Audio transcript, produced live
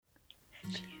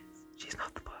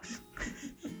octopus.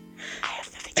 I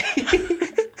have the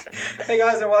vagina. Hey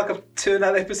guys, and welcome to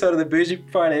another episode of the Boujee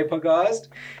Friday Podcast.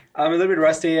 I'm a little bit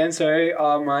rusty, and so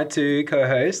are my two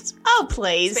co-hosts. Oh,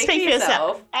 please. Speak for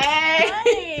yourself.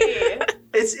 Hey.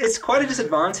 It's quite a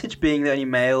disadvantage being the only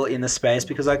male in the space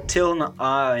because, like, Till and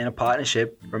I are in a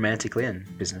partnership, romantically and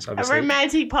business, obviously. A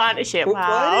romantic partnership,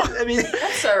 wow. I mean,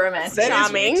 that's so romantic.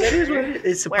 Charming.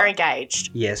 We're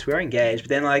engaged. Yes, we're engaged. But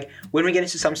then, like, when we get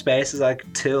into some spaces, like,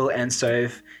 Till and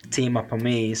Soph team up on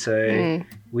me, so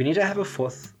we need to have a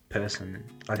fourth person,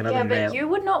 like another male. Yeah, but you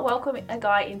would not welcome a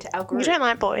guy into our group. You don't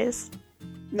like boys.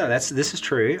 No, this is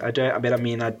true. I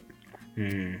don't.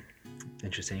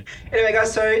 Interesting. Anyway,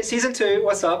 guys, so season 2,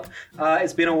 what's up?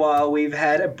 It's been a while. We've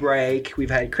had a break.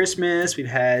 We've had Christmas. We've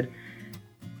had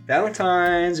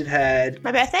Valentine's. We've had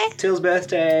my birthday. Till's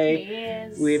birthday. New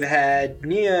Year's. We've had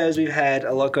New Year's. We've had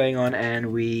a lot going on,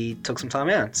 and we took some time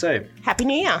out. So Happy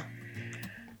New Year.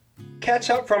 Catch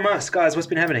up from us, guys. What's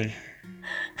been happening?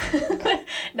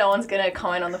 No one's going to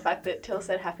comment on the fact that Till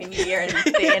said Happy New Year in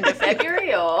the end of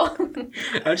February, or?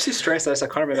 I'm just stressed. I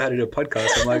can't remember how to do a podcast.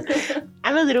 I'm like...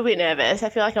 I'm a little bit nervous. I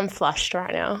feel like I'm flushed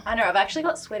right now. I know. I've actually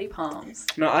got sweaty palms.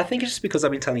 No, I think it's just because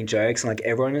I've been telling jokes and, like,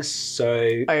 everyone is so...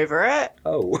 Over it?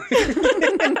 Oh.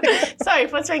 So,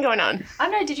 what's been going on? I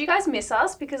don't know. Did you guys miss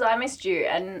us? Because I missed you,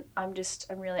 and I'm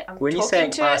when you talking say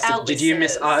to us, our did you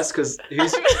miss us? Because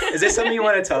is there something you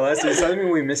want to tell us? Is there something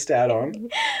we missed out on?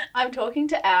 I'm talking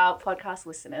to our podcast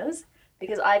listeners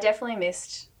because I definitely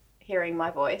missed hearing my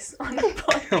voice on the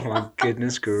podcast. Oh my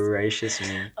goodness gracious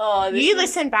me. You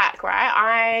listen back, right?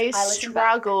 I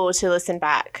struggle to listen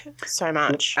back so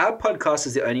much. Our podcast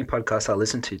is the only podcast I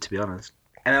listen to be honest.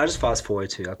 And I'll just fast forward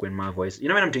to, like, when my voice... You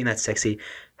know when I'm doing that sexy,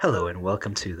 hello and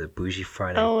welcome to the Boujee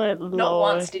Friday. Oh, my Lord. Not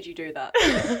once did you do that.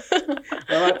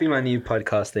 That might be my new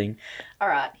podcast thing. All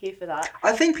right, here for that.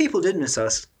 I think people did miss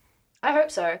us. I hope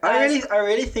so. I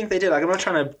really think they did. Like, I'm not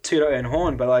trying to toot our own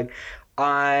horn, but, like,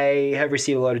 I have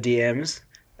received a lot of DMs.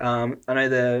 I know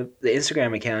the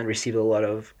Instagram account received a lot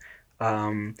of...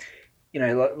 a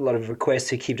lot of requests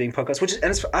to keep doing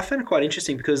podcasts, I found it quite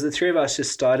interesting because the three of us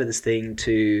just started this thing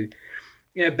to...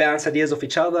 bounce ideas off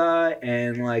each other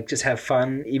and, like, just have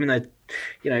fun, even though,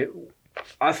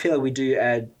 I feel like we do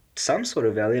add some sort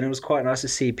of value, and it was quite nice to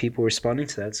see people responding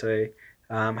to that. So,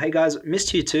 hey, guys,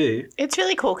 missed you too. It's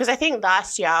really cool because I think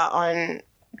last year on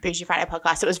Boujee Friday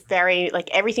Podcast, it was very, like,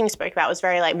 everything we spoke about was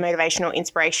very, like, motivational,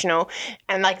 inspirational,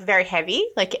 and, like, very heavy,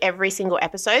 like, every single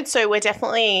episode. So we're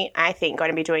definitely, I think,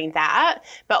 going to be doing that,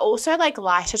 but also, like,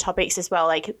 lighter topics as well.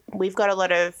 Like, we've got a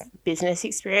lot of business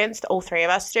experience, all three of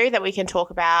us do, that we can talk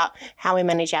about how we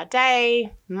manage our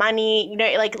day, money,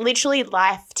 like, literally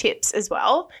life tips as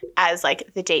well as,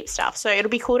 like, the deep stuff. So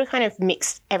it'll be cool to kind of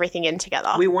mix everything in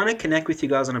together. We want to connect with you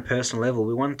guys on a personal level.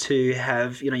 We want to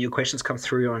have, your questions come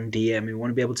through on DM. We want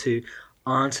to be able to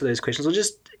answer those questions, or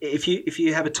just if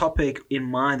you have a topic in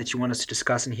mind that you want us to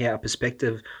discuss and hear our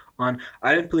perspective on.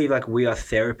 I don't believe, like, we are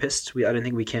therapists. I don't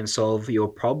think we can solve your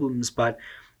problems, but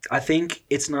I think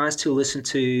it's nice to listen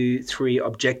to 3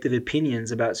 objective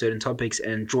opinions about certain topics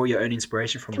and draw your own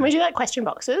inspiration from them. Can we do, like, question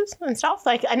boxes and stuff?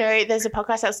 Like, I know there's a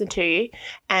podcast I listen to,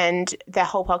 and their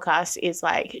whole podcast is,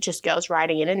 like, just girls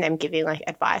writing in and them giving, like,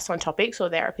 advice on topics or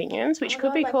their opinions, which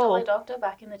could be like cool. Dolly Doctor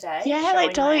back in the day. Yeah,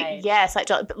 like Dolly. Yes, like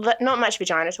Dolly, but not much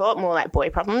vagina talk, more like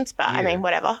boy problems. But I mean,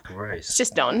 whatever. Gross. It's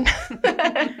just Don.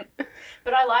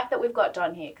 But I like that we've got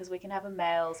Don here because we can have a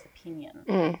male's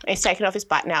opinion. He's taken off his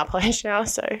butt nail polish now,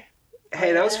 so.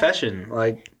 Hey, that was fashion.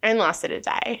 Like, and lasted a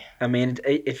day. I mean,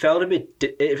 it felt a bit.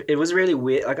 It was really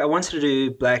weird. Like, I wanted to do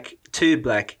 2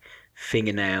 black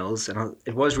fingernails, and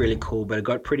it was really cool. But it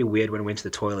got pretty weird when I went to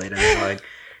the toilet, and like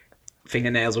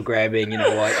fingernails were grabbing. You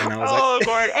know what? And I was like, oh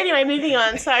god. Anyway, moving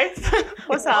on. So,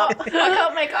 what's up? I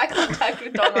can't make eye contact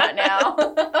with Don right now.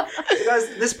 So guys,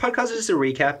 this podcast is just a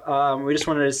recap. We just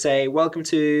wanted to say welcome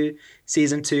to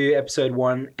season 2, episode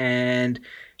 1, and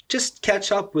just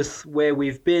catch up with where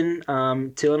we've been.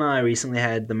 Till and I recently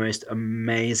had the most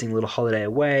amazing little holiday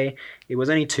away. It was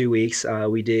only 2 weeks. Where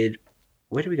did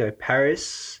we go?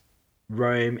 Paris,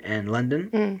 Rome, and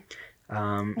London.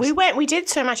 We did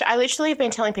so much. I literally have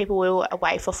been telling people we were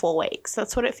away for 4 weeks.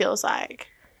 That's what it feels like.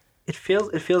 It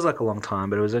feels like a long time,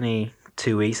 but it was only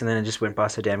 2 weeks, and then it just went by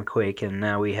so damn quick. And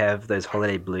now we have those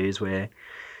holiday blues where,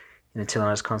 Till and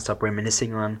I just can't stop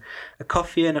reminiscing on a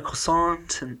coffee and a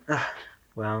croissant. And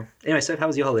wow. Anyway, so how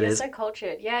was your holidays? You're so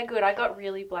cultured. Yeah, good. I got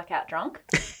really blackout drunk.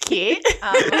 Cute.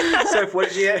 So what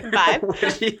did you get? Vibe. What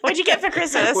did you get for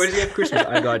Christmas? What did you get for Christmas?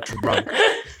 I got drunk.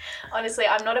 Honestly,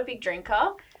 I'm not a big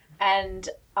drinker. And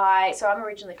I'm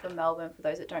originally from Melbourne, for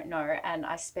those that don't know, and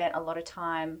I spent a lot of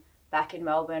time back in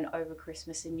Melbourne over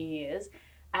Christmas and New Year's.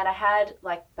 And I had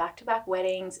like back-to-back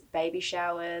weddings, baby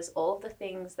showers, all of the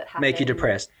things that happen. Make you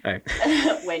depressed. Oh.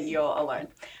 when you're alone.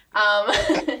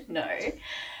 No.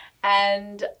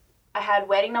 And I had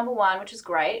wedding number 1, which was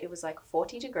great. It was like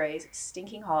 40 degrees,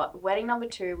 stinking hot. Wedding number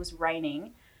 2 was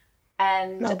raining.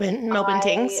 And Melbourne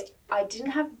things. I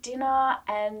didn't have dinner,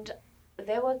 and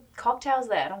there were cocktails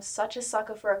there, and I'm such a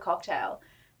sucker for a cocktail.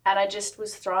 And I just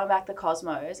was throwing back the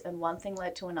cosmos, and one thing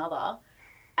led to another.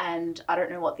 And I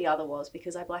don't know what the other was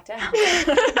because I blacked out.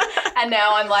 And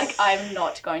now I'm like, I'm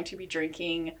not going to be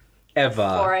drinking ever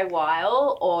for a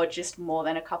while, or just more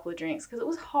than a couple of drinks, because it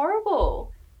was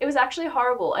horrible. It was actually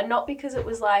horrible. And not because it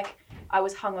was like I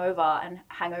was hungover, and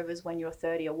hangovers when you're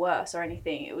 30 are worse or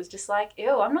anything. It was just like,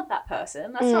 ew, I'm not that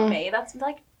person. That's not me. That's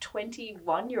like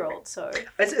 21-year-old. So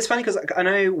it's funny because I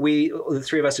know the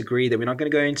three of us agree that we're not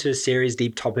going to go into a serious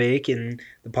deep topic in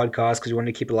the podcast because we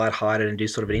wanted to keep it lighthearted and do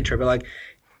sort of an intro. But like,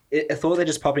 a thought that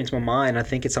just popped into my mind, I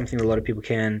think it's something that a lot of people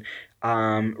can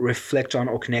reflect on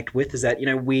or connect with, is that, you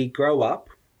know, we grow up,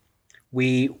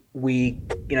 we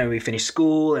finish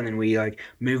school, and then we like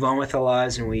move on with our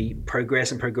lives, and we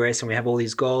progress, and we have all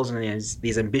these goals and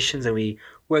these ambitions, and we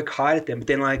work hard at them. But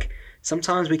then like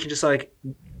sometimes we can just like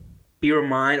be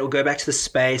reminded or go back to the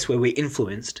space where we're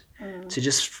influenced to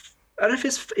just, I don't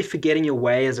know if forgetting your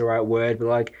way is the right word, but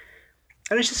like,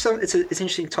 I don't know, it's an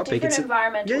interesting topic. Different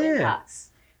environmental impacts.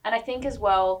 And I think as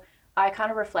well, I kind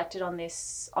of reflected on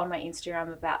this on my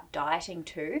Instagram about dieting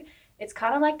too. It's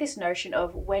kind of like this notion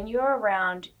of when you're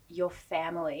around your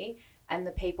family and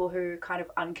the people who kind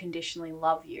of unconditionally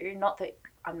love you, not that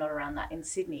I'm not around that in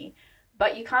Sydney,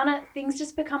 but you kind of, things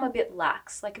just become a bit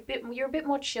lax, like you're a bit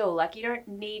more chill. Like you don't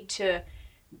need to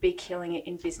be killing it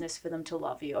in business for them to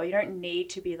love you, or you don't need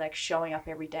to be like showing up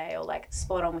every day or like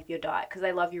spot on with your diet because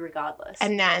they love you regardless.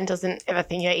 And Nan doesn't ever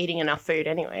think you're eating enough food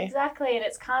anyway. Exactly. And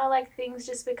it's kind of like things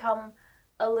just become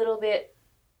a little bit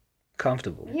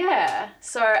comfortable. Yeah.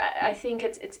 So I think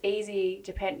it's easy,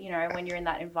 when you're in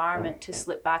that environment, to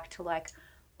slip back to like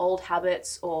old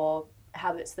habits or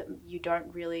habits that you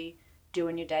don't really do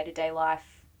in your day-to-day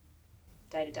life,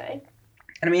 day-to-day.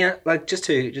 And I mean, like, just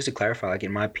to clarify, like,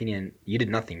 in my opinion, you did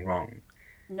nothing wrong.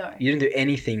 No. You didn't do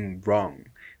anything wrong.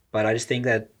 But I just think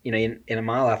that, you know, in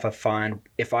my life, I find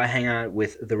if I hang out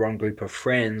with the wrong group of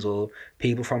friends or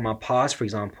people from my past, for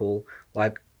example,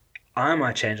 like, I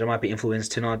might change. I might be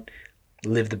influenced to not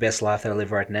live the best life that I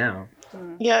live right now.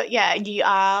 Yeah, you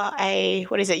are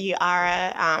you are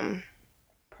a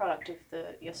product of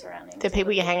your surroundings. The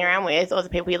people you hang around with or the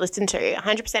people you listen to,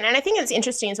 100%. And I think it's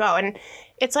interesting as well. And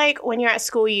it's like when you're at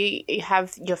school, you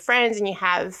have your friends and you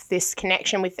have this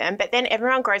connection with them, but then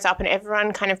everyone grows up and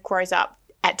everyone kind of grows up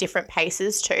at different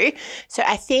paces too. So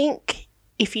I think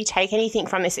if you take anything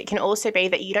from this, it can also be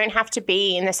that you don't have to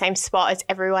be in the same spot as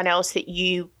everyone else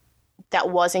that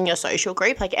was in your social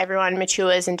group. Like everyone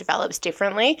matures and develops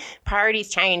differently. Priorities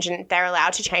change and they're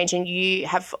allowed to change, and you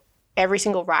have every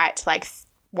single right to like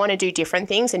want to do different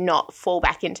things and not fall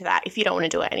back into that if you don't want to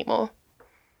do it anymore.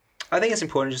 I think it's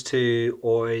important just to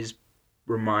always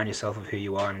remind yourself of who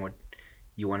you are and what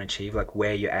you want to achieve, like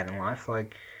where you're at in life.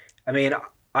 Like, I mean,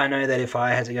 I know that if I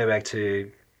had to go back to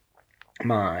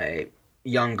my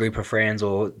young group of friends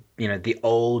or, you know, the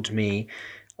old me,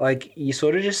 like you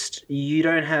sort of just,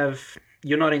 you're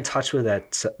not in touch with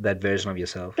that version of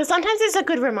yourself. But sometimes it's a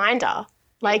good reminder.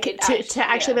 Like to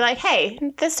actually be like, hey,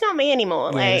 that's not me anymore.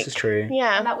 Yeah, like, this is true.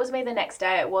 Yeah. And that was me the next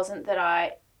day. It wasn't that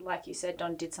I, like you said,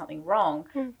 Don, did something wrong,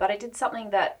 but I did something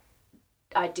that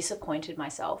I disappointed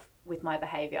myself with my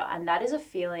behaviour. And that is a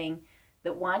feeling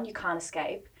that, one, you can't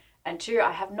escape. And two,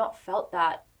 I have not felt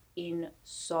that in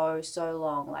so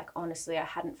long. Like, honestly, I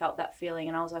hadn't felt that feeling.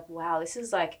 And I was like, wow, this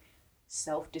is like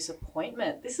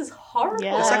self-disappointment. This is horrible.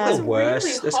 Yeah. It's like the worst.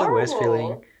 Really that's the worst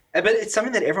feeling. But it's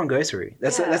something that everyone goes through.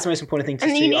 That's the most important thing to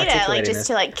articulate. And you need it, like, just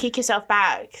to like kick yourself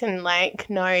back and like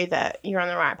know that you're on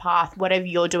the right path. Whatever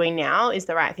you're doing now is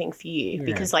the right thing for you,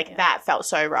 because like that felt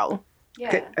so wrong.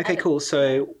 Yeah. Okay, cool.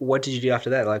 So what did you do after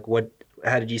that? Like,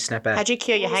 how did you snap back? How'd you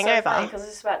cure your hangover? Because I was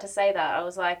just about to say that. I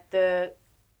was like,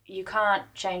 you can't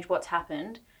change what's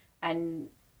happened, and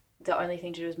the only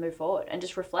thing to do is move forward and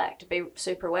just reflect, be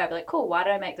super aware, be like, cool, why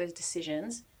did I make those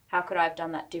decisions? How could I have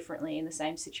done that differently in the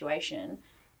same situation?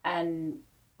 And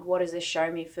what does this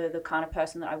show me for the kind of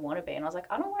person that I want to be? And I was like,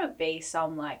 I don't want to be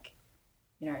some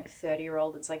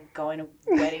 30-year-old that's like going to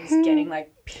weddings, getting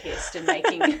like pissed and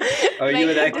making. Oh, you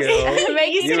were that girl.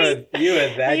 You were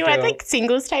that girl. You at like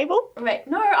singles table?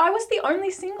 No, I was the only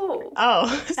single.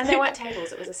 Oh. And there weren't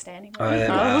tables. It was a standing room.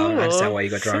 I understand why you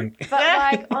got drunk. But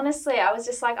like, honestly, I was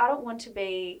just like, I don't want to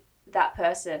be that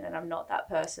person and I'm not that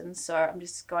person. So I'm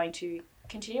just going to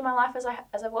continue my life as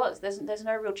I was. There's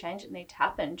no real change that need to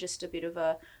happen. Just a bit of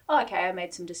I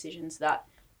made some decisions that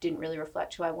didn't really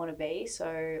reflect who I want to be.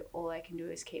 So all I can do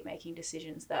is keep making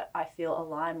decisions that I feel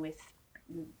align with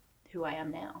who I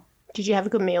am now. Did you have a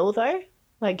good meal though?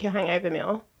 Like your hangover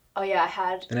meal? Oh yeah, I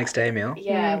had the next day meal.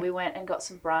 Yeah, we went and got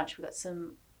some brunch. We got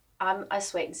some. I'm a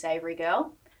sweet and savoury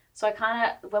girl, so I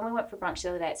kind of when we went for brunch the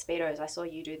other day at Speedo's, I saw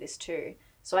you do this too.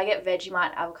 So I get Vegemite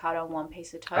and avocado on one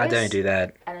piece of toast. I don't do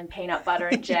that. And then peanut butter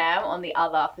and jam on the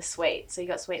other for sweet. So you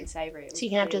got sweet and savoury. So you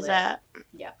can have dessert.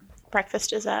 Yeah. Breakfast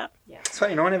dessert. Yeah. It's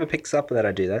funny, no one ever picks up that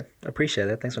I do that. I appreciate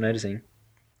that. Thanks for noticing.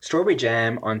 Strawberry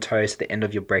jam on toast at the end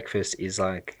of your breakfast is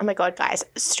like... Oh my God, guys.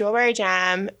 Strawberry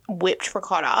jam, whipped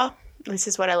ricotta. This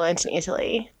is what I learned in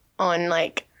Italy on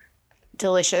like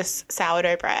delicious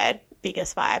sourdough bread.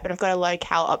 Biggest vibe. And I've got a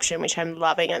low-cal option, which I'm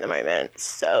loving at the moment.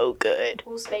 So good.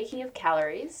 Well, speaking of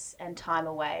calories and time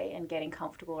away and getting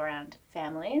comfortable around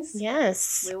families.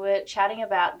 Yes. We were chatting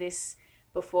about this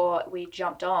before we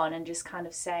jumped on and just kind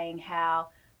of saying how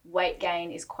weight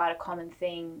gain is quite a common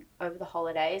thing over the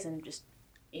holidays and just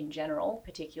in general,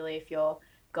 particularly if you're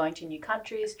going to new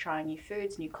countries, trying new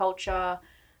foods, new culture,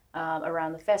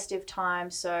 around the festive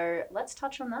time. So let's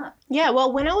touch on that. Yeah,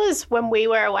 well, when we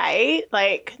were away,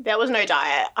 like there was no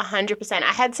diet, 100%.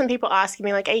 I had some people asking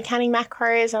me like, are you counting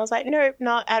macros? And I was like, no,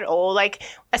 not at all. Like,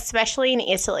 especially in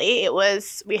Italy,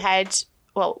 we had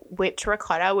whipped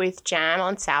ricotta with jam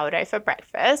on sourdough for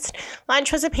breakfast.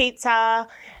 Lunch was a pizza,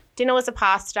 dinner was a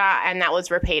pasta, and that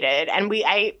was repeated. And we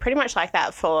ate pretty much like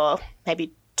that for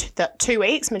maybe 2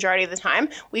 weeks, majority of the time.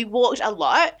 We walked a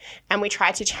lot and we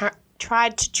tried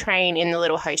to train in the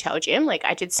little hotel gym. Like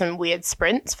I did some weird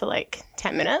sprints for like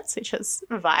 10 minutes, which was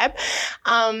a vibe.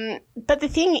 But the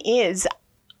thing is,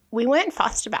 we weren't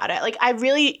fussed about it. Like I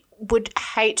really would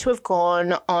hate to have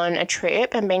gone on a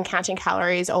trip and been counting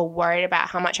calories or worried about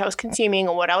how much I was consuming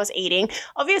or what I was eating.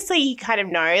 Obviously, you kind of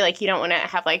know, like you don't want to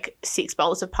have like 6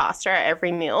 bowls of pasta at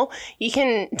every meal.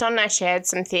 Don and I shared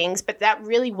some things, but that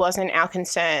really wasn't our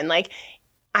concern. Like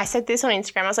I said this on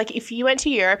Instagram. I was like, if you went to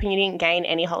Europe and you didn't gain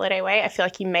any holiday weight, I feel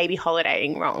like you may be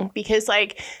holidaying wrong because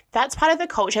like that's part of the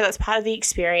culture, that's part of the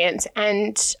experience.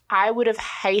 And I would have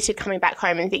hated coming back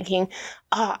home and thinking,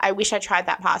 oh, I wish I tried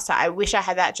that pasta. I wish I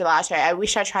had that gelato. I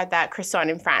wish I tried that croissant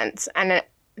in France. And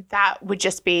that would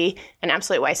just be an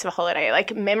absolute waste of a holiday.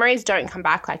 Like memories don't come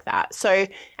back like that. So,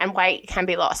 and weight can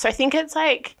be lost. So I think it's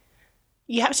like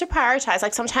you have to prioritize.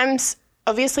 Like sometimes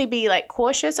obviously be like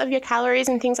cautious of your calories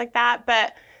and things like that,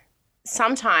 but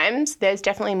sometimes there's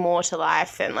definitely more to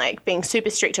life than like being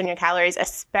super strict on your calories,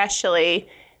 especially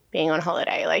being on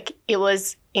holiday. Like it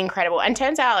was incredible. And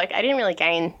turns out like I didn't really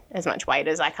gain as much weight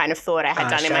as I kind of thought I had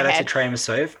done in my head. Shout out to Trey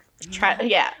Masov.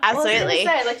 Yeah, absolutely. Well, I was going to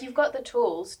say, like you've got the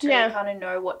tools to kind of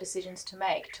know what decisions to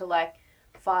make, to like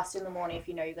fast in the morning if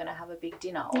you know you're going to have a big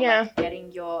dinner, or like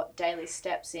getting your daily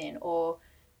steps in, or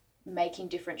making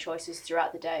different choices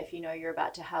throughout the day if you know you're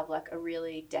about to have like a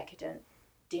really decadent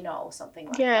dinner or something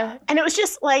like that. Yeah, and it was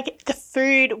just like the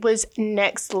food was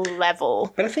next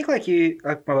level. But I think like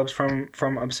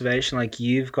from observation, like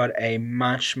you've got a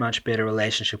much, much better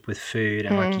relationship with food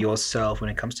and like yourself when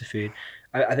it comes to food.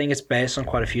 I think it's based on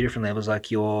quite a few different levels.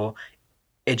 Like your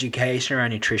education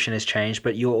around nutrition has changed,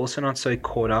 but you're also not so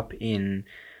caught up in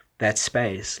that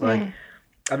space. Like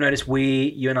I've noticed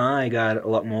you and I got a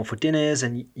lot more for dinners,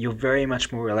 and you're very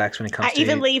much more relaxed when it comes to... I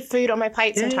even leave food on my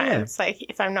plate sometimes, like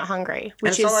if I'm not hungry,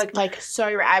 which is like so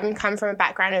rare. I come from a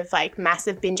background of like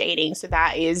massive binge eating, so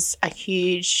that is a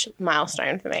huge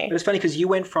milestone for me. But it's funny because you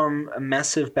went from a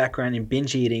massive background in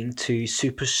binge eating to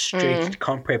super strict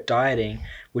comp prep dieting,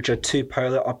 which are two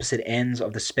polar opposite ends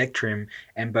of the spectrum,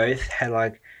 and both had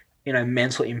like, you know,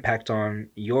 mental impact on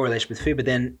your relationship with food. But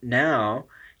then now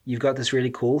you've got this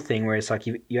really cool thing where it's like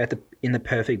you're in the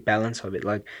perfect balance of it.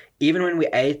 Like even when we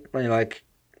ate like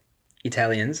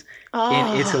Italians in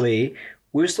Italy,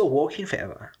 we were still walking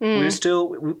forever. We were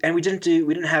still, and we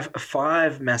didn't have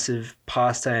 5 massive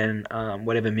pasta and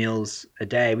whatever meals a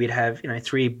day. We'd have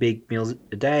 3 big meals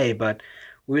a day, but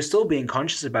we were still being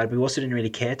conscious about it. But we also didn't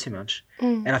really care too much.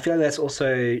 And I feel like that's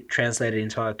also translated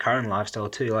into our current lifestyle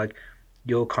too. Like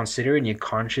you're considering, you're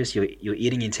conscious, you're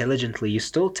eating intelligently. You're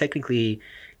still technically,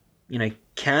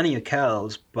 counting your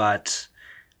calories, but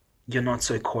you're not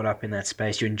so caught up in that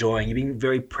space. You're enjoying, you're being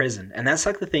very present. And that's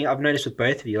like the thing I've noticed with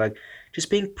both of you, like just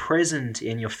being present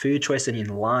in your food choice and in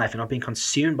life and not being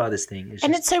consumed by this thing.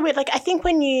 It's so weird. Like I think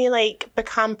when you like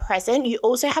become present, you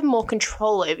also have more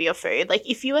control over your food. Like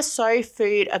if you are so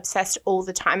food obsessed all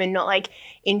the time and not like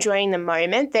enjoying the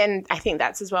moment, then I think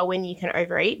that's as well when you can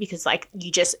overeat, because like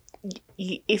you just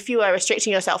if you are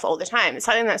restricting yourself all the time, it's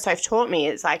something that Soph taught me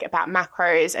is like about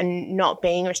macros and not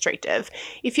being restrictive.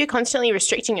 If you're constantly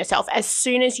restricting yourself, as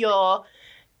soon as you're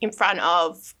in front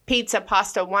of pizza,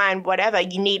 pasta, wine, whatever,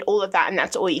 you need all of that and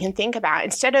that's all you can think about.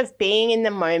 Instead of being in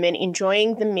the moment,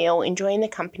 enjoying the meal, enjoying the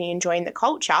company, enjoying the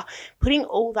culture, putting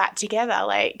all that together,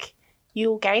 like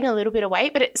you'll gain a little bit of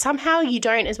weight, but somehow you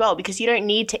don't as well because you don't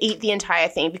need to eat the entire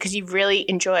thing because you've really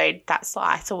enjoyed that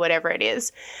slice or whatever it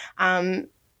is.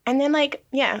 And then, like,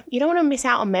 yeah, you don't want to miss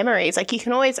out on memories. Like, you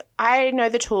can always – I know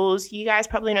the tools. You guys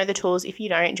probably know the tools. If you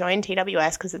don't, join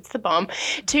TWS because it's the bomb.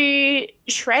 To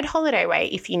shred holiday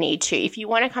weight if you need to. If you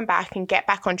want to come back and get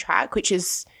back on track, which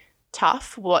is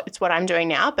tough. It's what I'm doing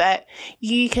now. But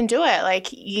you can do it.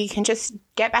 Like, you can just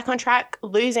get back on track,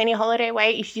 lose any holiday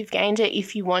weight if you've gained it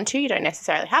if you want to. You don't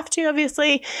necessarily have to,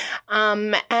 obviously.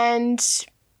 And –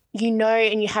 you know,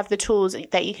 and you have the tools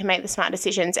that you can make the smart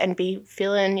decisions and be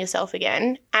feeling yourself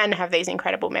again and have these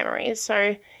incredible memories.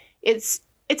 So it's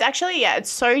actually, yeah, it's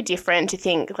so different to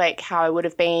think like how I would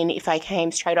have been if I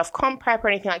came straight off comp prep or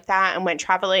anything like that and went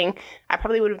traveling. I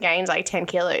probably would have gained like 10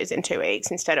 kilos in 2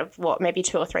 weeks instead of maybe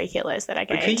 2 or 3 kilos that I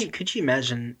gained. Could you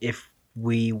imagine if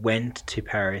we went to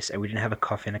Paris and we didn't have a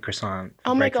coffee and a crossant?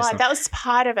 Oh my God, that was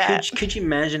part of it. Could you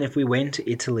imagine if we went to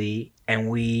Italy and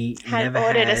we had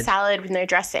ordered a salad with no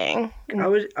dressing?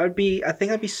 I'd be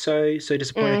so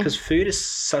disappointed because food is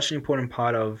such an important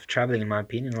part of traveling, in my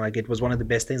opinion. Like, it was one of the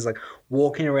best things, like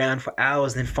walking around for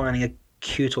hours and then finding a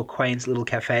cute or quaint little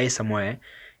cafe somewhere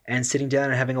and sitting down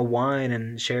and having a wine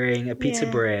and sharing a pizza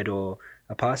bread or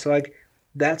a pasta. Like,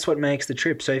 that's what makes the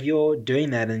trip. So if you're doing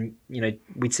that and, you know,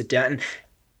 we'd sit down and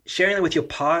sharing that with your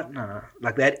partner,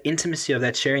 like that intimacy of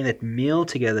that, sharing that meal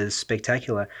together is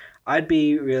spectacular. I'd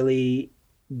be really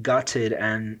gutted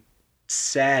and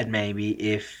sad maybe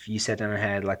if you sat down and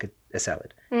had like a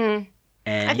salad. And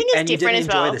I think it's different as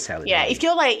well. Enjoy the salad, yeah, maybe. if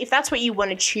you're like, if that's what you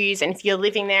want to choose and if you're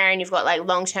living there and you've got like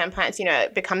long-term plans, you know,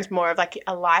 it becomes more of like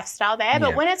a lifestyle there.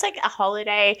 But when it's like a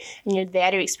holiday and you're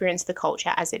there to experience the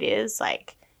culture as it is,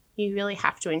 like, you really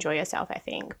have to enjoy yourself, I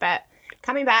think. But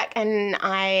coming back, and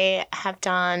I have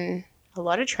done a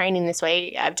lot of training this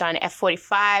week. I've done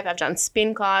F45, I've done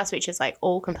spin class, which is like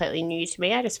all completely new to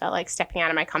me. I just felt like stepping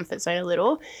out of my comfort zone a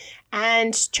little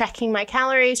and tracking my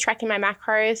calories, tracking my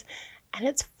macros. And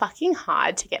it's fucking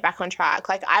hard to get back on track.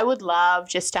 Like, I would love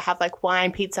just to have like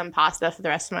wine, pizza and pasta for the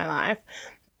rest of my life.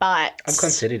 But I've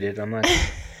considered it. I'm like,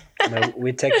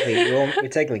 we're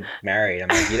technically married. I'm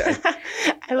like, you know,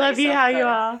 I love you how you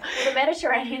are. Well, the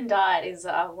Mediterranean diet is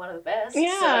one of the best.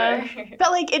 Yeah. So.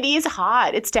 But, like, it is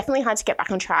hard. It's definitely hard to get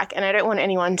back on track. And I don't want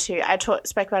anyone to –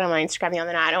 spoke about it on my Instagram the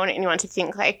other night. I don't want anyone to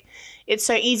think, like, it's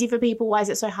so easy for people. Why is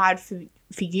it so hard for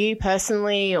you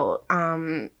personally? Or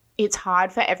it's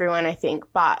hard for everyone, I think.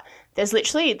 But there's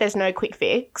no quick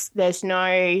fix. There's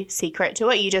no secret to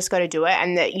it. You just got to do it,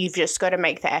 and that you've just got to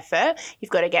make the effort.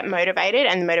 You've got to get motivated,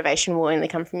 and the motivation will only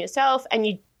come from yourself. And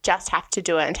you just have to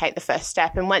do it and take the first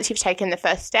step. And once you've taken the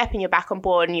first step and you're back on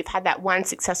board and you've had that one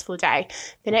successful day,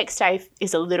 the next day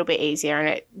is a little bit easier and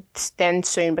it then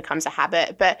soon becomes a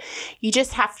habit. But you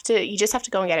just have to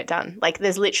go and get it done. Like,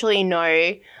 there's literally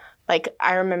no, like,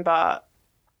 I remember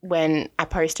when I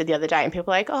posted the other day and people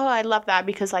were like, oh, I love that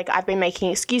because, like, I've been making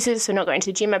excuses for not going to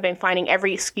the gym. I've been finding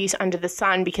every excuse under the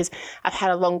sun because I've had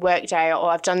a long work day,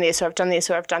 or I've done this, or I've done this,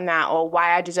 or I've done that, or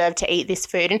why I deserve to eat this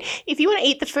food. And if you want to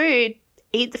eat the food,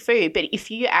 eat the food. But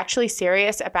if you're actually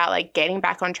serious about, like, getting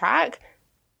back on track,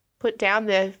 put down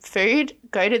the food,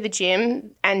 go to the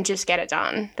gym and just get it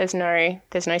done. There's no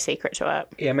secret to it.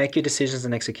 Yeah, make your decisions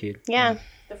and execute. Yeah.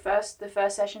 The first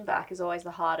session back is always the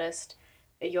hardest.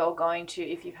 You're going to,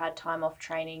 if you've had time off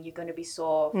training, you're going to be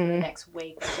sore for the next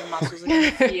week. Like, your muscles are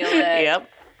going to feel it. Yep.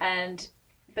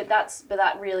 But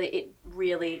that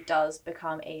really does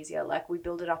become easier. Like, we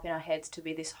build it up in our heads to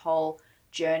be this whole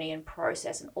journey and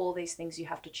process and all these things you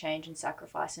have to change and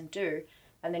sacrifice and do.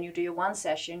 And then you do your one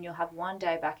session, you'll have one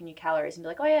day back in your calories and be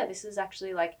like, oh yeah, this is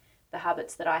actually like the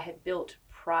habits that I had built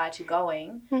prior to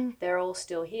going. They're all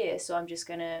still here. So I'm just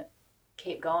going to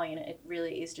keep going. And it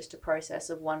really is just a process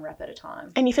of one rep at a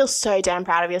time. And you feel so damn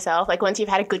proud of yourself. Like, once you've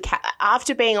had a good,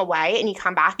 after being away and you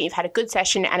come back and you've had a good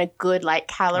session and a good, like,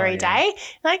 calorie day,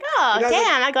 you're like, oh,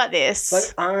 damn, I got this.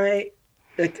 Like,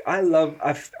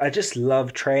 I just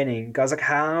love training. Guys, like,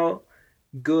 how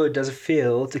good does it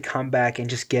feel to come back and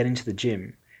just get into the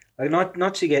gym? Like,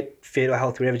 not to get fit or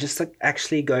healthy or whatever, just like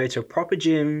actually go to a proper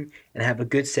gym and have a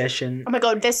good session. Oh my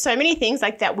God, there's so many things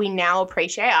like that we now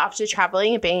appreciate after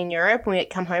traveling and being in Europe. When we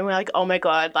come home, we're like, oh my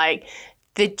God, like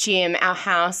the gym, our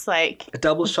house, like a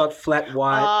double shot flat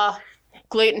white.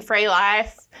 Gluten-free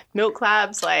life, milk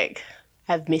labs, like,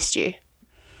 I've missed you.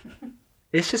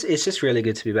 It's just really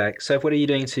good to be back. So what are you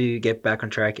doing to get back on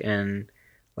track and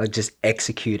like just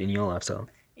execute in your lifestyle?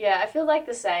 Yeah, I feel like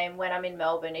the same when I'm in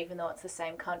Melbourne, even though it's the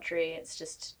same country, it's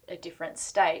just a different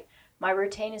state. My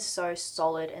routine is so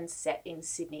solid and set in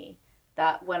Sydney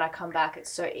that when I come back,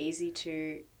 it's so easy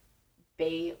to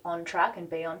be on track and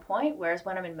be on point. Whereas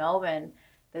when I'm in Melbourne,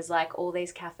 there's like all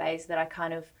these cafes that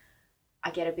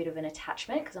I get a bit of an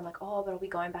attachment because I'm like, oh, but I'll be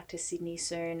going back to Sydney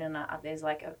soon. And there's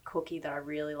like a cookie that I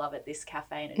really love at this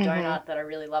cafe and a donut that I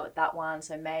really love at that one.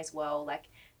 So may as well, like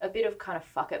a bit of kind of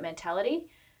fuck it mentality.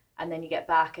 And then you get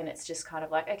back and it's just kind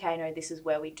of like, okay, no, this is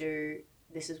where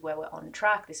we're on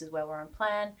track. This is where we're on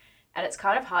plan. And it's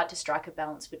kind of hard to strike a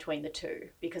balance between the two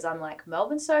because I'm like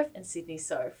Melbourne Soph and Sydney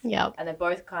Soph. Yep. And they're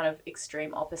both kind of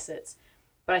extreme opposites.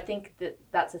 But I think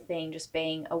that's a thing, just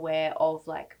being aware of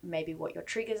like maybe what your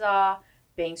triggers are,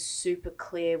 being super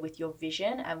clear with your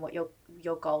vision and what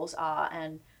your goals are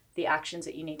and the actions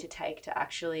that you need to take to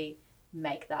actually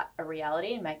make that a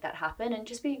reality and make that happen, and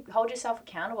just hold yourself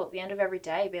accountable at the end of every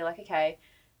day. Be like, okay,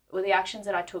 were the actions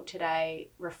that I took today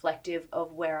reflective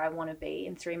of where I want to be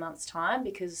in 3 months' time?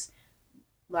 Because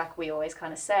like we always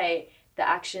kind of say, the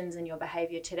actions and your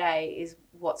behavior today is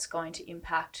what's going to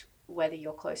impact whether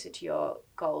you're closer to your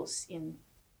goals in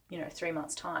 3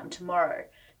 months' time, tomorrow,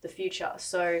 the future.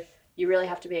 So you really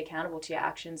have to be accountable to your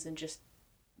actions and just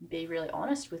be really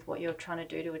honest with what you're trying to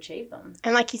do to achieve them.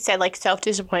 And like you said, like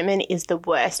self-disappointment is the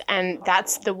worst. And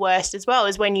that's the worst as well,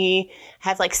 is when you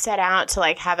have like set out to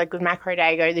like have a good macro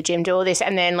day, go to the gym, do all this,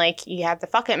 and then like you have the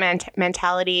fuck it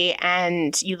mentality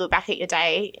and you look back at your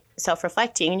day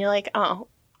self-reflecting and you're like, oh,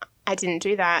 I didn't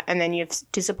do that. And then you've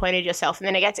disappointed yourself. And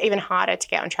then it gets even harder to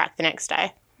get on track the next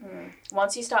day.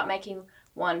 Once you start making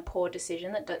one poor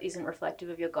decision that isn't reflective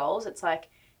of your goals, it's like,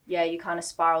 yeah, you kind of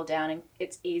spiral down and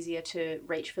it's easier to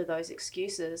reach for those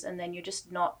excuses, and then you're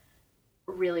just not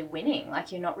really winning.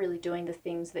 Like you're not really doing the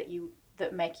things that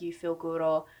make you feel good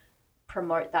or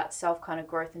promote that self kind of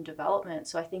growth and development.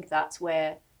 So I think that's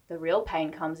where the real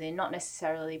pain comes in, not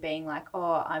necessarily being like,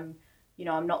 oh, I'm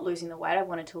not losing the weight I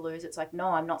wanted to lose. It's like, no,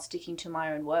 I'm not sticking to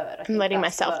my own word. I'm letting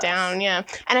myself down, yeah.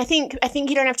 And I think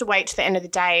you don't have to wait to the end of the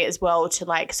day as well to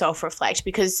like self-reflect,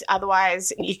 because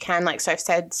otherwise you can, like Soph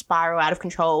said, spiral out of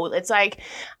control. It's like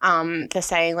the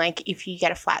saying, like if you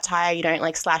get a flat tire, you don't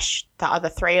like slash the other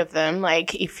 3 of them.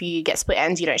 Like if you get split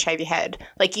ends, you don't shave your head.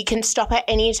 Like you can stop at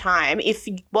any time if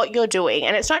what you're doing,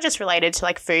 and it's not just related to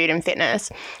like food and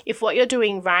fitness, if what you're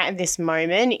doing right at this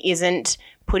moment isn't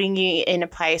putting you in a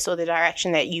place or the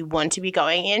direction that you want to be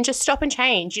going in, just stop and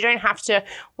change. You don't have to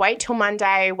wait till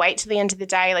Monday, wait till the end of the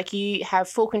day. Like you have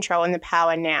full control and the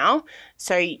power now.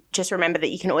 So just remember that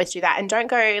you can always do that, and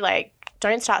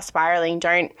don't start spiraling.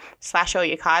 Don't slash all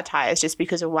your car tires just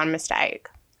because of one mistake.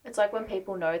 It's like when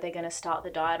people know they're going to start the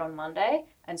diet on Monday,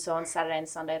 and so on Saturday and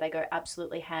Sunday they go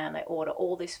absolutely ham. They order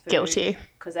all this food. Guilty.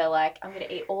 Because they're like, I'm going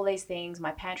to eat all these things.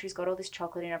 My pantry's got all this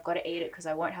chocolate in it. I've got to eat it because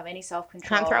I won't have any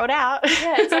self-control. Can't throw it out.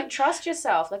 Yeah, it's like, trust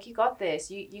yourself. Like, you got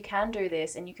this. You can do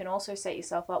this. And you can also set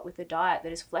yourself up with a diet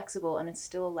that is flexible and it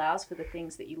still allows for the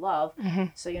things that you love. Mm-hmm.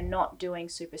 So you're not doing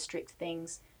super strict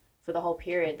things for the whole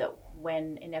period that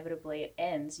when inevitably it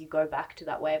ends, you go back to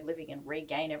that way of living and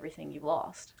regain everything you've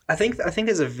lost. I think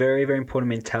there's a very, very important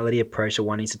mentality approach that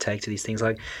one needs to take to these things.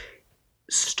 Like,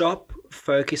 stop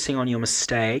focusing on your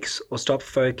mistakes or stop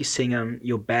focusing on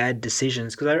your bad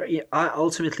decisions, because I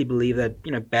ultimately believe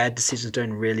that bad decisions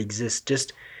don't really exist.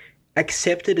 Just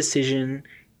accept a decision.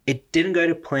 It didn't go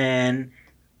to plan.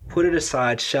 Put it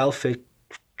aside. Shelf it.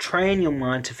 Train your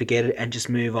mind to forget it and just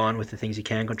move on with the things you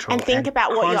can control. And think about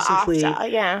what you're after.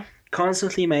 Yeah.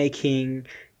 Constantly making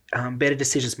better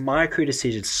decisions, micro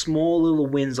decisions, small little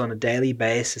wins on a daily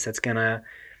basis that's going to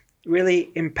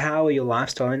really empower your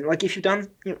lifestyle. And like if you've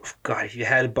done, if you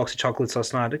had a box of chocolates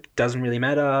last night, it doesn't really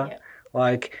matter. Yeah.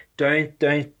 Like don't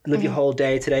live your whole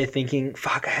day today thinking,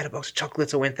 fuck, I had a box of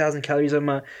chocolates, I went 1,000 calories on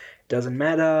my, doesn't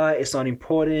matter. It's not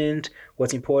important.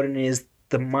 What's important is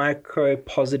the micro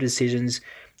positive decisions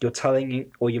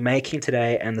you're making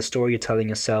today and the story you're telling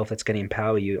yourself that's going to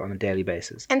empower you on a daily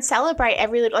basis. And celebrate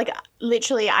every little, like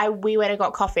literally we went and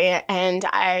got coffee and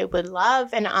I would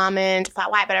love an almond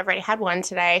flat white, but I've already had one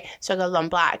today, so I got a long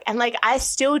black. And like I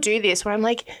still do this where I'm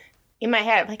like, in my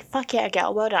head, I'm like, fuck yeah,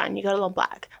 girl, well done, you got a long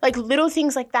black. Like little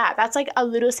things like that. That's like a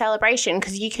little celebration,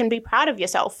 because you can be proud of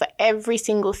yourself for every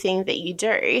single thing that you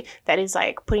do that is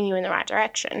like putting you in the right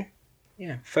direction.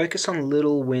 Yeah, focus on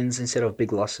little wins instead of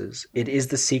big losses. It is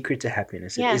the secret to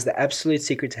happiness. It is the absolute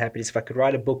secret to happiness. If I could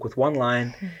write a book with one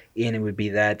line in, it would be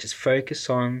that. Just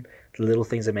focus on the little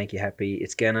things that make you happy.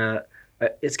 It's going to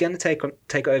it's going to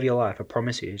take over your life. I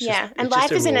promise you. It's and it's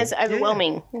life a isn't rule. as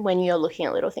overwhelming when you're looking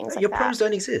at little things like Your that. problems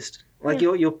don't exist. Like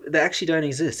they actually don't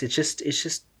exist. It's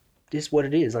just what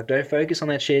it is. Like, don't focus on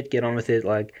that shit. Get on with it.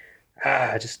 Like,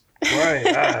 just grow.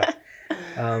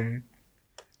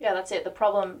 Yeah, that's it. The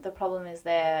problem is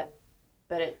there,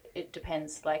 but it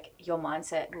depends. Like, your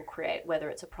mindset will create whether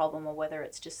it's a problem or whether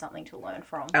it's just something to learn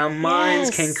from. Our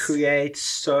minds can create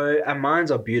our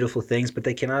minds are beautiful things, but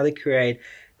they can either create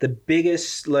the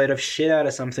biggest load of shit out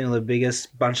of something or the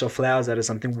biggest bunch of flowers out of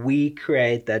something. We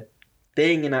create that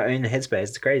thing in our own headspace.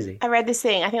 It's crazy. I read this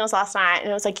thing, I think it was last night, and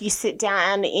it was like you sit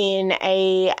down in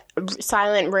a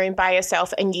silent room by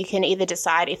yourself and you can either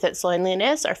decide if it's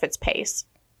loneliness or if it's peace.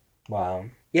 Wow.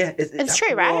 Yeah. It's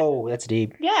true, right? Whoa, that's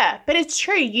deep. Yeah, but it's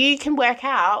true. You can work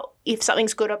out if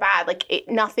something's good or bad. Like,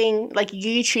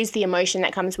 you choose the emotion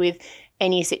that comes with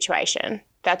any situation.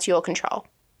 That's your control.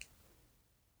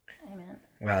 Amen.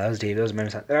 Wow, that was deep. That was a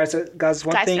moment. All right, so guys,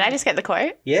 one thing. Did I just get the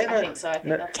quote? Yeah, I think so. I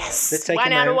think that's Yes. Let's take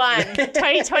 1 a out of moment. 1.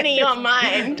 2020, you're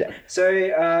mine.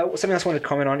 So something else I want to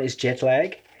comment on is jet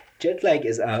lag. Jet lag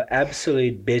is an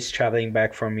absolute bitch traveling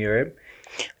back from Europe.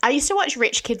 I used to watch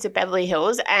Rich Kids of Beverly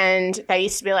Hills, and they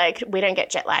used to be like, we don't get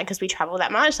jet lag because we travel that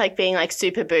much, like being like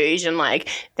super bouge, and like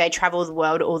they travel the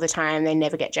world all the time. They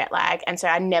never get jet lag. And so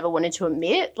I never wanted to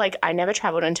admit, like, I never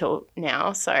traveled until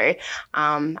now. So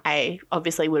I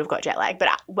obviously would have got jet lag. But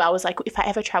I was like, if I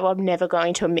ever travel, I'm never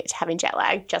going to admit to having jet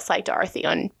lag, just like Dorothy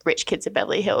on Rich Kids of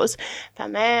Beverly Hills. But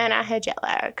man, I had jet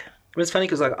lag. But it's funny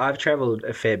because like I've traveled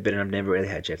a fair bit and I've never really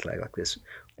had jet lag like this.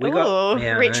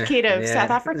 Rich kid of South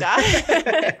Africa.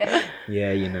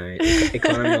 Yeah, you know,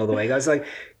 economy all the way, guys. Like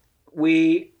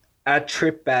our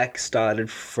trip back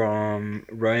started from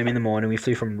Rome in the morning. We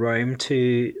flew from Rome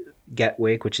to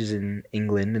Gatwick, which is in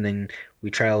England, and then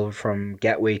we traveled from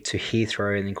Gatwick to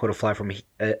Heathrow, and then caught a flight from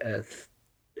an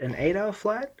 8-hour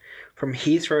flight from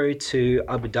Heathrow to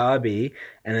Abu Dhabi,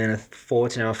 and then a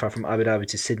 14-hour flight from Abu Dhabi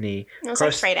to Sydney. It was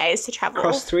like 3 days to travel.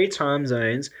 Across 3 time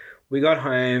zones. We got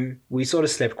home. We sort of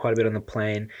slept quite a bit on the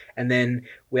plane, and then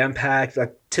we unpacked.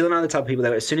 Like, Till and I are the type of people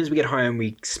that as soon as we get home,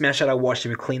 we smash out our washing,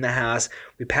 we clean the house,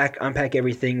 we unpack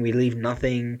everything, we leave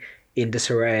nothing in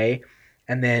disarray,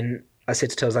 and then I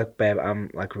said to Till, I was like, babe, I'm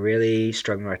like really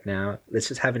struggling right now. Let's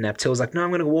just have a nap. Till was like, no, I'm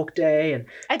going to walk day. And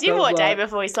I did walk day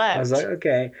before we slept. I was like,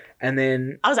 okay. And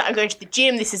then I was like, I'm going to the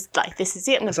gym. This is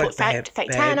it. I'm going to put fake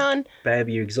tan on. Babe,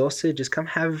 you're exhausted. Just come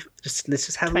let's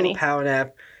just have a little power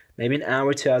nap. Maybe an hour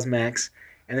or 2 hours max.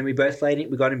 And then we both we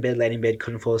got in bed,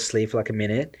 couldn't fall asleep for like a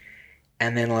minute.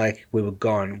 And then like we were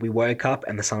gone. We woke up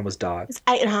and the sun was dark. It's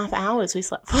 8.5 hours we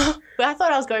slept for. I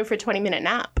thought I was going for a 20-minute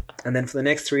nap. And then for the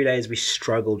next 3 days we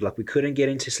struggled. Like, we couldn't get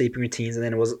into sleeping routines. And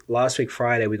then it was last week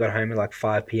Friday, we got home at like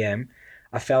 5 p.m.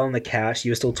 I fell on the couch.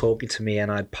 You were still talking to me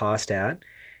and I'd passed out.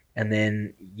 And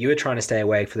then you were trying to stay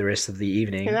awake for the rest of the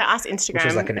evening. And I asked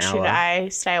Instagram, like an hour. should I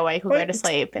stay awake or go to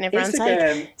sleep? And everyone's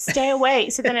Instagram. like, stay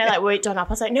awake. So then I like worked on up.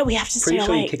 I was like, no, we have to stay Pretty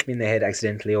sure awake. you kicked me in the head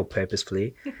accidentally or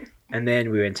purposefully. And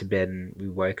then we went to bed and we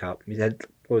woke up. We had,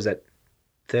 what was that,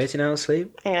 13 hours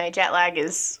sleep? Anyway, jet lag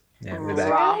is we're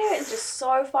back. Australia is just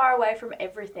so far away from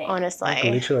everything. honestly. Like,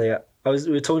 literally,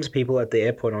 we were talking to people at the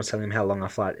airport and I was telling them how long our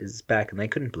flight is back and they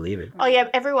couldn't believe it. Oh yeah,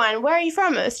 everyone. Where are you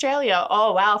from? Australia.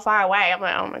 Oh wow, far away. I'm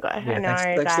like, oh my god. Yeah, I know,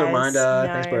 thanks guys. for the reminder.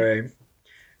 No. Thanks, bro.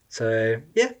 So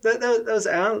yeah,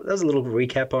 that was a little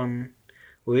recap on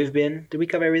where we've been. Did we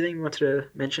cover everything we wanted to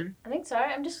mention? I think so.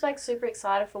 I'm just like super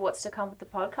excited for what's to come with the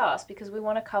podcast because we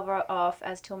want to cover off,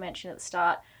 as Till mentioned at the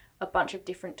start, a bunch of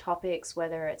different topics,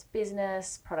 whether it's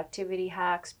business, productivity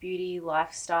hacks, beauty,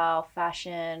 lifestyle,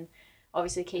 fashion,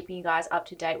 obviously keeping you guys up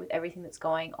to date with everything that's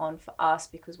going on for us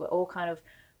because we're all kind of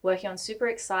working on super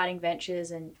exciting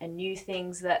ventures and new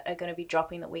things that are going to be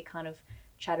dropping that we kind of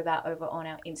chat about over on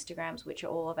our Instagrams, which are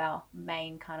all of our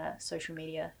main kind of social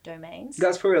media domains.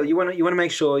 Guys, for real, you want to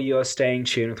make sure you're staying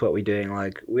tuned with what we're doing.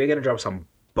 Like, we're going to drop some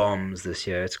bombs this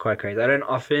year. It's quite crazy. I don't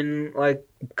often like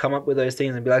come up with those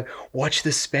things and be like, watch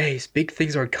this space, big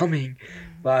things are coming.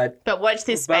 But watch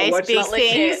this space, big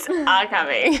things are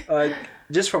coming.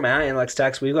 Just from our end, like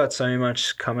Stacks, we've got so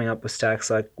much coming up with Stacks.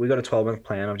 Like, we got a 12-month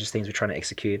plan of just things we're trying to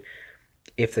execute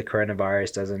if the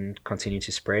coronavirus doesn't continue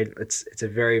to spread. It's a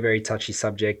very, very touchy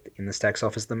subject in the Stacks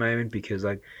office at the moment because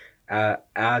like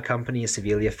our company is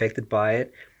severely affected by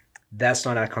it. That's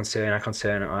not our concern. Our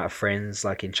concern are our friends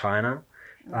like in China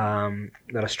that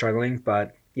are struggling.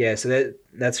 But yeah, so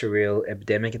that's a real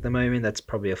epidemic at the moment. That's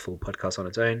probably a full podcast on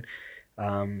its own.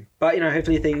 But you know,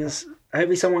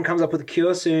 hopefully someone comes up with a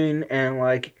cure soon, and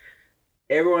like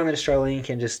everyone that is struggling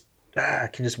can just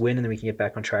win, and then we can get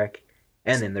back on track.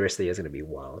 And then the rest of the year is going to be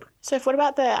wild. So what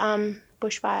about the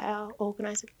bushfire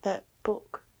organizer, the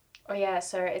book? Oh yeah,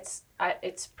 so it's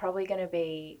probably going to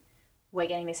be, we're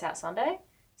getting this out Sunday.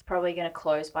 It's probably going to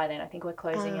close by then. I think we're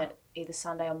closing it either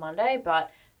Sunday or Monday,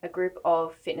 but a group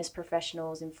of fitness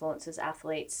professionals, influencers,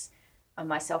 athletes,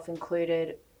 myself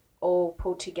included, all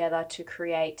pulled together to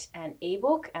create an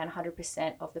ebook, and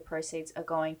 100% of the proceeds are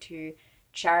going to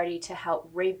charity to help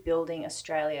rebuilding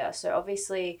Australia. So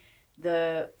obviously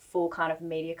the full kind of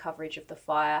media coverage of the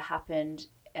fire happened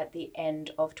at the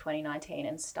end of 2019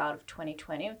 and start of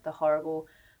 2020 with the horrible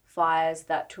fires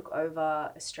that took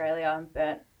over Australia and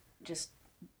burnt just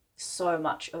so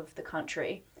much of the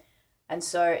country. And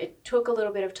so it took a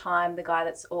little bit of time. The guy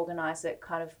that's organised it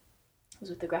kind of was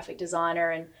with the graphic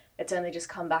designer, and it's only just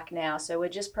come back now. So we're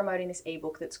just promoting this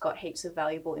ebook that's got heaps of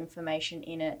valuable information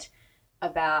in it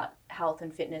about health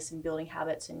and fitness and building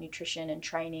habits and nutrition and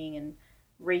training and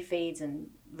refeeds and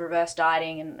reverse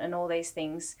dieting and all these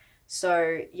things.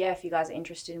 So yeah, if you guys are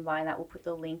interested in buying that, we'll put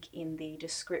the link in the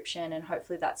description, and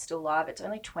hopefully that's still live. It's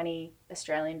only $20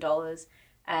 Australian,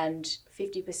 and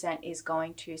 50% is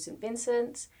going to St.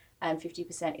 Vincent's and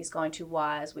 50% is going to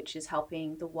Wires, which is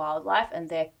helping the wildlife, and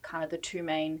they're kind of the two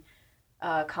main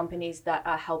companies that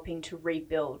are helping to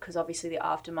rebuild, because obviously the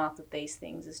aftermath of these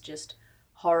things is just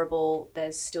horrible.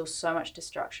 There's still so much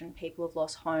destruction. People have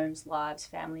lost homes, lives,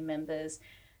 family members,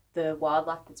 the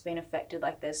wildlife that's been affected.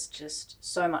 Like, there's just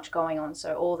so much going on.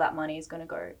 So all that money is going to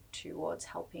go towards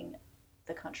helping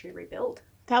the country rebuild.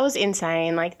 That was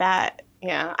insane. Like that,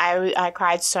 yeah. I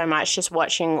cried so much just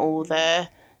watching all the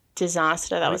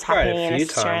disaster that was happening in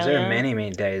Australia. Times. There were many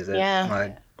days that,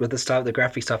 like, with the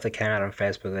graphic stuff that came out on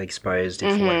Facebook, they exposed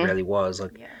it for what it really was.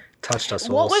 Like, touched us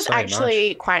all. What was so actually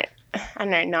much. quite, I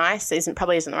don't know, nice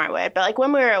probably isn't the right word, but like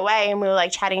when we were away and we were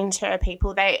like chatting to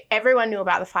people, everyone knew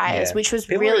about the fires, which was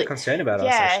people really were concerned about us.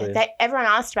 Actually, everyone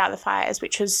asked about the fires,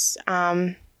 which was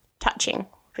touching.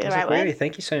 For the right really, word.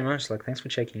 thank you so much. Like, thanks for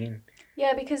checking in.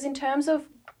 Yeah, because in terms of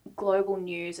global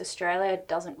news, Australia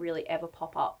doesn't really ever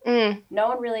pop up. No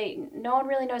one really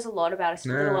knows a lot about us.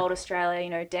 Little old Australia, you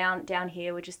know, down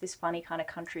here, we're just this funny kind of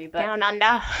country. But down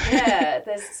under. Yeah,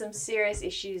 there's some serious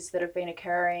issues that have been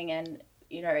occurring, and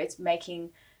you know, it's making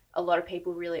a lot of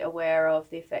people really aware of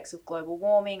the effects of global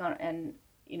warming and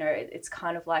you know, it's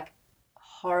kind of like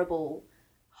horrible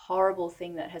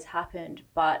thing that has happened,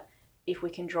 but if we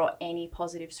can draw any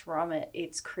positives from it,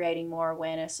 it's creating more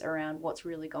awareness around what's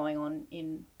really going on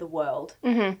in the world.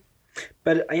 Mm-hmm.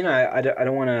 But you know, I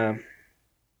don't want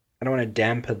to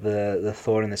damper the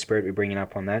thought and the spirit we're bringing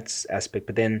up on that aspect.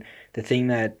 But then the thing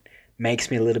that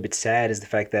makes me a little bit sad is the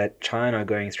fact that China are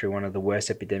going through one of the worst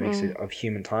epidemics of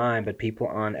human time, but people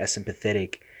aren't as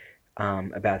sympathetic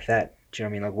about that. Do you know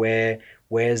what I mean? Like,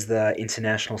 where's the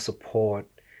international support?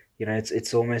 You know,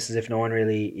 it's almost as if no one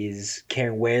really is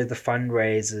caring. Where the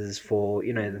fundraisers for,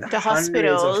 you know, the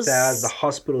hospitals, hundreds of thousands, the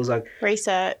hospitals, like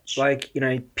research. Like, you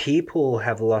know, people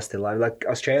have lost their life. Like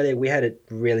Australia, we had it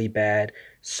really bad.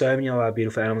 So many of our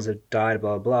beautiful animals have died,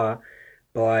 blah, blah, blah.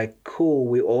 But like, cool,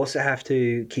 we also have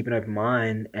to keep an open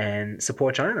mind and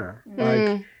support China.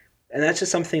 Like, and that's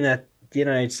just something that, you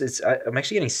know, I'm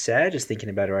actually getting sad just thinking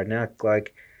about it right now.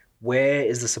 Like, where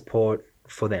is the support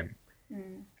for them?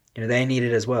 You know, they need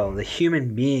it as well. The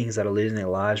human beings that are losing their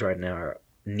lives right now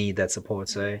need that support.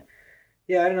 So,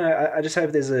 yeah, I don't know. I just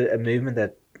hope there's a movement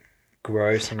that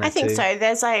grows from that. I think so.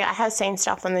 There's like, I have seen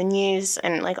stuff on the news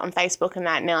and like on Facebook and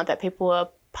that now that people are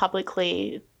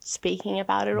publicly speaking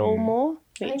about it all more,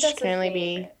 which can only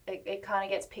be... It kind of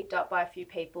gets picked up by a few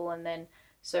people, and then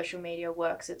social media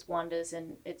works its wonders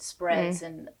and it spreads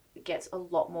and it gets a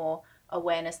lot more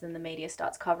awareness, then the media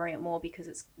starts covering it more because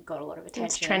it's got a lot of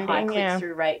attention, trending, and high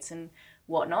click-through rates and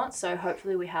whatnot. So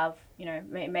hopefully we have, you know,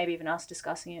 maybe even us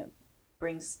discussing it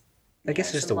brings, I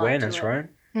guess, just awareness, right?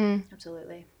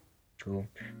 Absolutely. Cool. All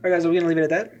right, guys, are we going to leave it at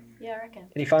that? Yeah, I reckon.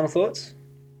 Any final thoughts?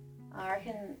 I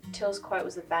reckon Till's quote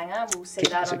was a banger. We'll see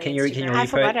that on can Instagram. I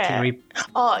forgot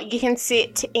it. You can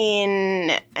sit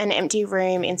in an empty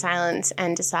room in silence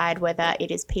and decide whether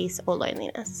it is peace or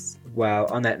loneliness. Wow.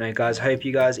 On that note, guys, hope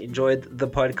you guys enjoyed the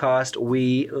podcast.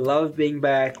 We love being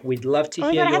back. We'd love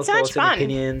to hear your thoughts and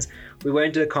opinions. We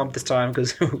won't do a comp this time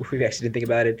because we actually didn't think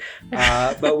about it.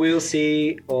 But we'll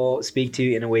see or speak to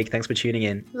you in a week. Thanks for tuning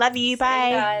in. Love you. Bye.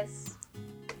 See you guys.